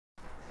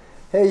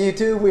Hey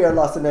YouTube, we are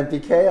Lost in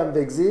MPK. I'm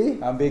Big Z.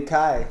 I'm Big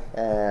Kai.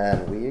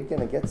 And we're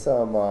gonna get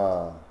some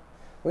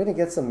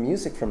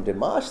music from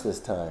DIMASH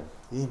this time.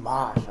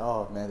 DIMASH,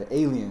 oh man, the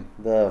alien.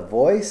 The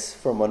voice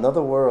from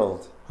another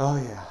world. Oh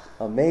yeah.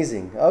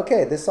 Amazing.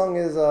 Okay, this song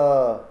is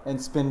and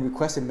it's been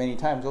requested many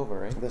times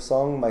over, right? The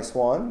song My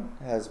Swan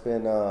has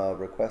been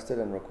requested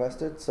and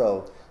requested,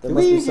 so did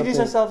we introduce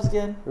ourselves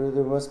again?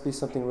 There must be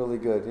something really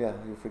good. Yeah,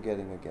 you're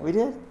forgetting again. We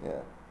did?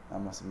 Yeah. I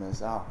must have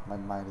missed. Oh, my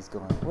mind is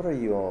going. What are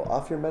you,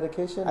 off your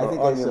medication? I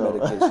think on so. your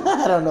medication?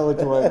 I don't know which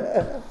one.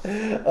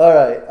 All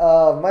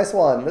right, My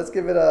Swan. Let's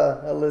give it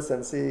a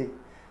listen. See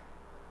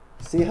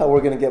how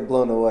we're gonna get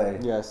blown away.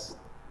 Yes,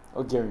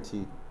 oh,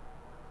 guaranteed.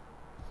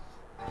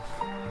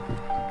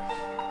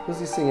 Who's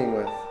he singing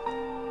with?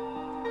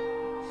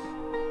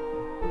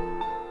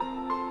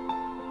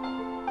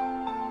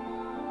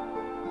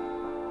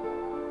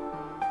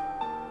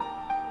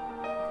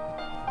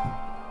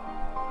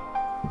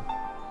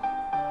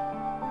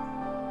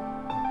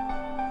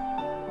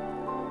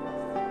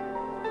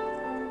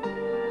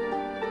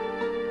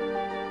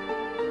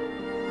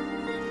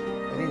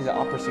 I think he's an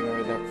opera singer.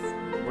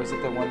 Was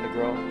it the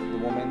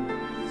woman?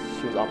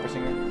 She was opera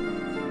singer?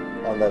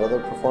 On that other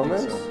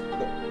performance? So.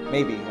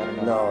 Maybe, I don't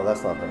know. No,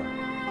 that's not her.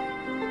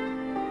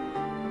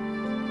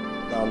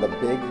 On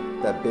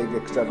that big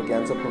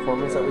extravaganza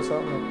performance that we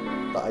saw?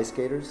 The ice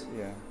skaters?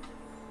 Yeah.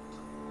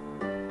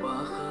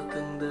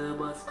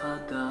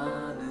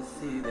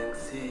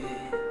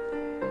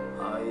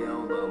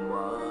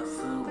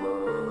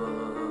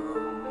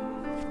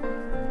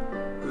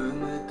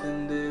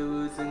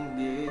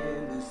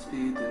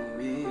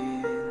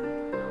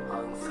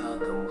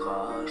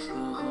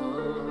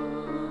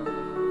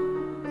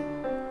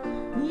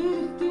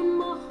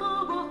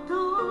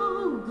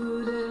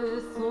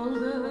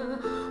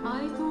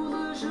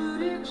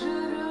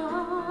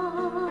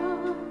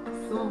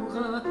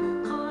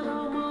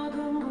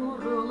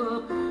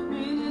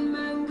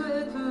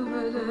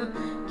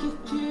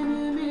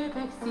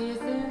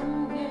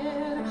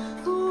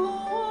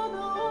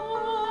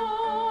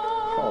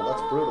 Oh,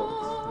 that's brutal.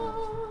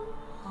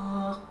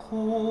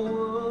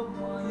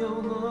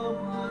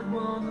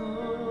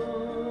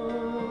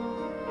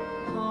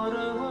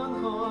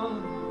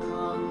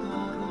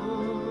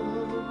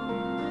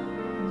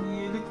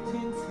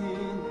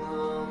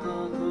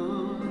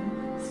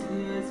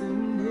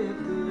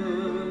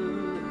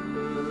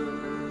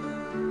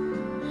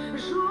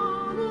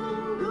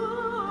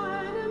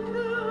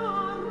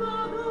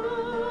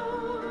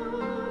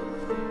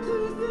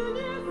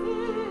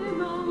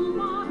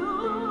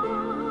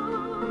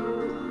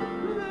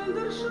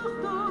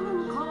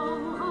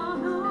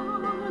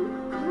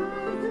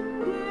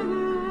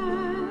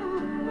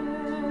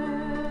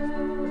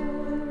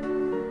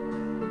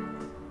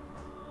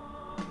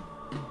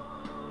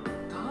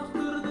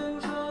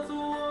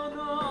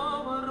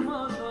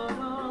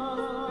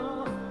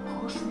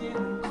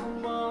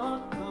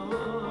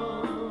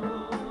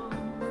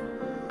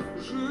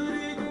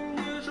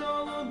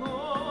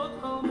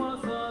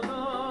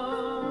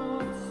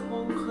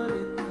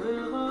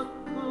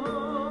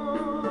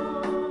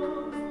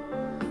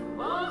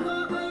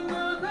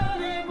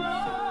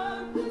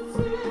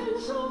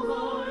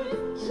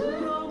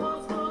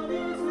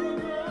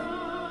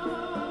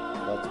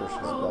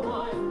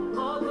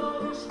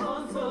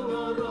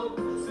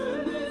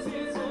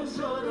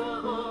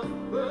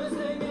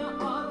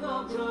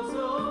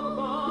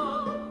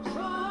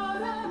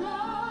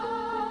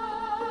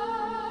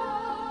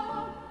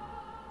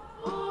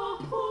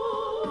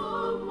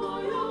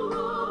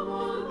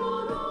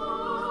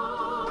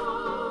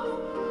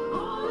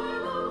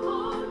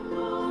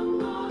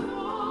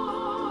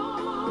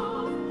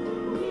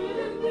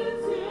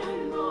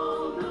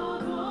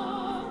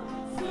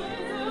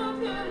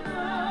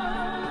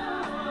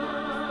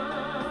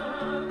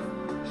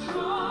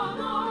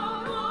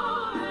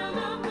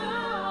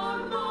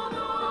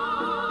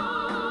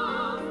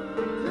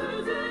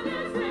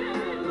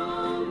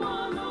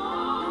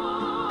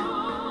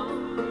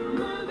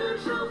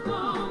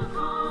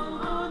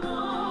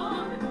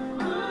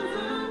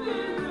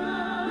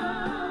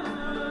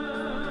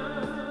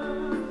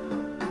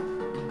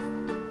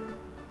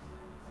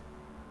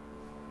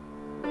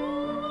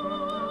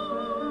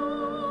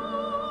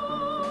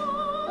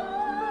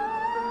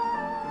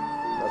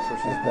 That's where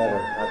she's better.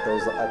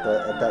 She's better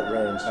at that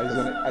range. I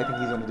think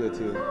he's gonna do it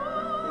too.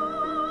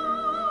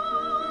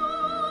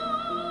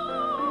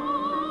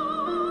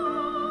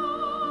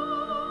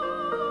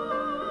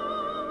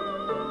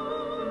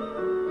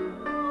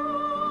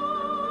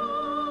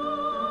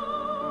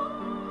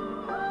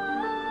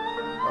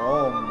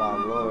 Oh my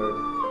lord.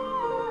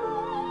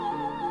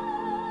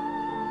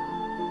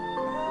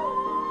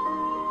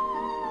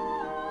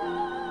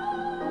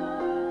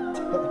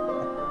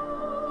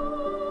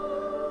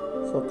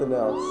 Something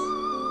else.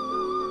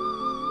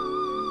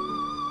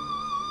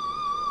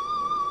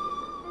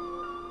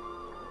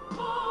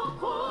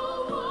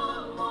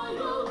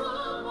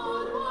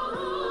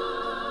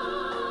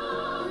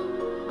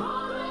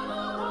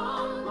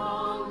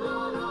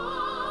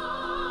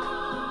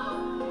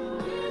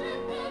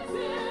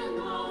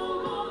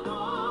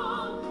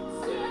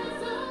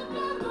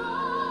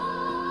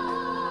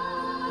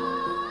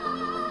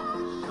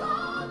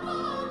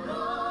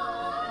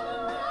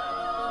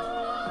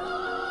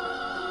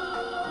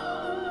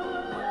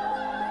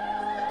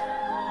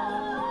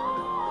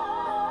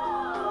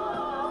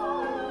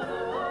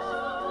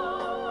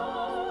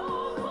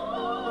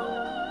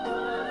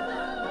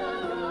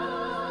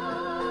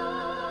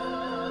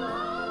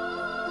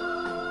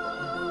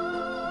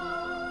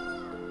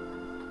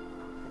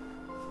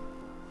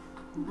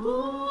 Oh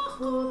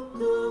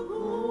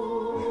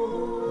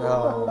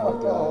my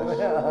gosh.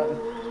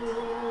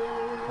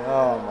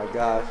 Oh my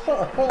gosh.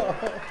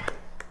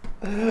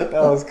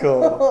 That was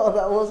cool. Oh,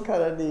 that was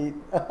kind of neat.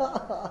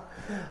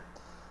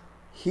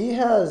 He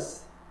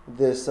has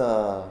this,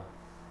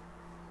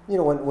 you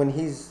know, when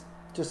he's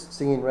just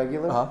singing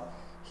regular,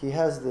 he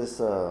has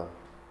this, I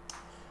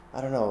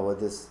don't know,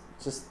 this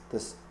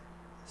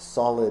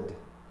solid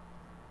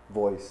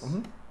voice,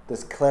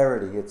 this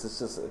clarity. It's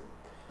just,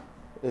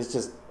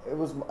 it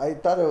was, I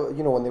thought,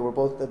 you know, when they were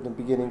both at the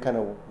beginning kind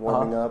of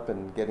warming up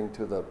and getting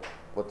to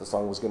what the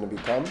song was going to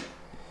become,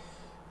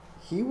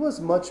 he was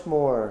much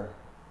more...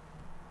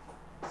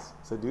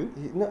 So,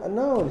 dude?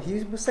 No,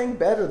 he was saying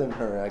better than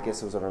her, I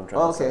guess is what I'm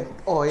trying to say.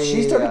 Oh, yeah.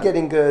 She started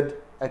getting good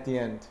at the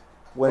end.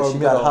 When she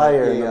got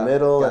higher in the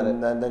middle,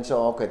 and then she'll,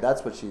 okay,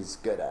 that's what she's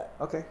good at.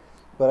 Okay.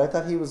 But I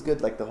thought he was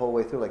good like the whole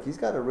way through. Like he's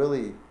got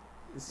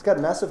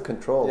massive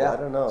control. Yeah. I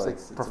don't know. It's like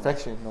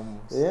perfection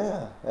almost.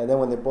 Yeah. And then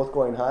when they're both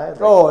going high. Like,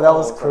 that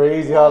was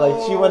crazy. How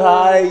like she went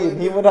high and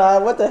he went high.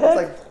 What the heck?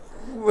 It's like,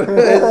 what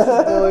is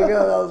going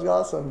on? That was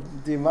awesome.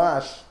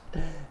 Dimash,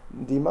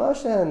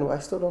 and I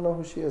still don't know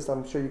who she is.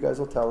 I'm sure you guys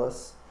will tell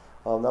us.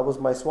 That was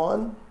my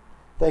Swan.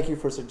 Thank you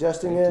for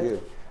suggesting it. Thank you.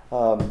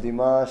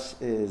 Dimash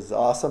is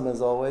awesome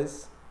as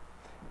always.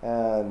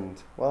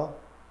 And, well,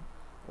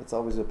 it's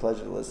always a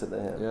pleasure to listen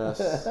to him. Yes.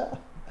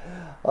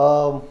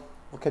 We'll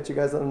catch you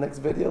guys on the next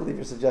video. Leave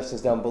your suggestions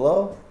down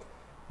below.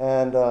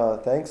 And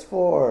thanks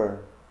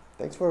for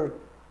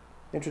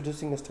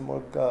introducing us to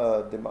more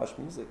Dimash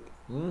music.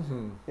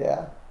 Mm-hmm.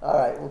 Yeah. All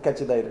right. We'll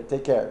catch you later.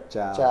 Take care.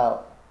 Ciao.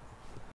 Ciao.